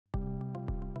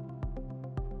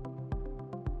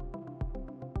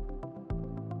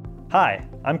Hi,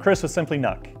 I'm Chris with Simply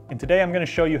NUC, and today I'm going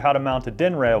to show you how to mount a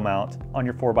DIN rail mount on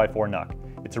your 4x4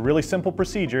 NUC. It's a really simple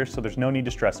procedure, so there's no need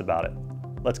to stress about it.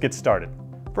 Let's get started.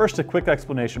 First, a quick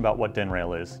explanation about what DIN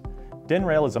rail is. DIN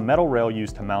rail is a metal rail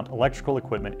used to mount electrical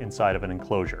equipment inside of an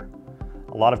enclosure.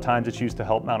 A lot of times it's used to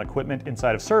help mount equipment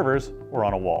inside of servers or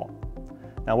on a wall.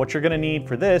 Now what you're going to need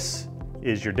for this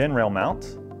is your DIN rail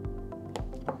mount,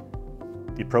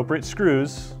 the appropriate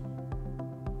screws,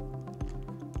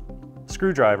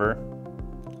 screwdriver,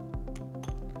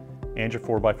 and your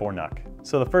 4x4 NUC.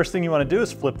 So the first thing you want to do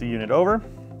is flip the unit over,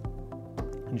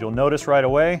 and you'll notice right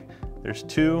away there's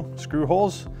two screw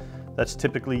holes. That's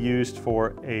typically used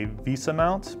for a VISA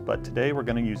mount, but today we're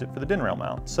going to use it for the DIN rail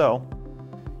mount. So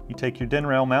you take your DIN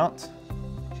rail mount,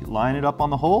 you line it up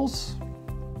on the holes,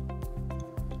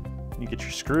 you get your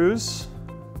screws,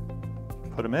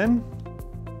 put them in.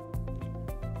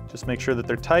 Just make sure that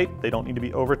they're tight. They don't need to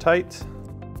be over tight.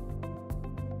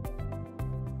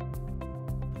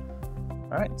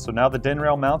 All right, so now the DIN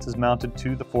rail mount is mounted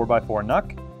to the 4x4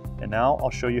 NUC, and now I'll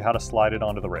show you how to slide it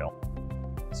onto the rail.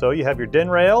 So you have your DIN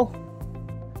rail,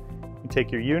 you take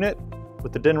your unit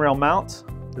with the DIN rail mount,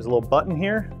 there's a little button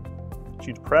here that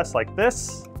you press like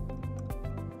this,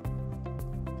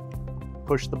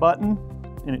 push the button,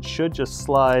 and it should just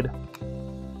slide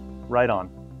right on.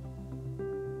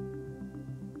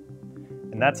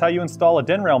 And that's how you install a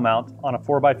DIN rail mount on a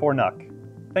 4x4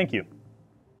 NUC. Thank you.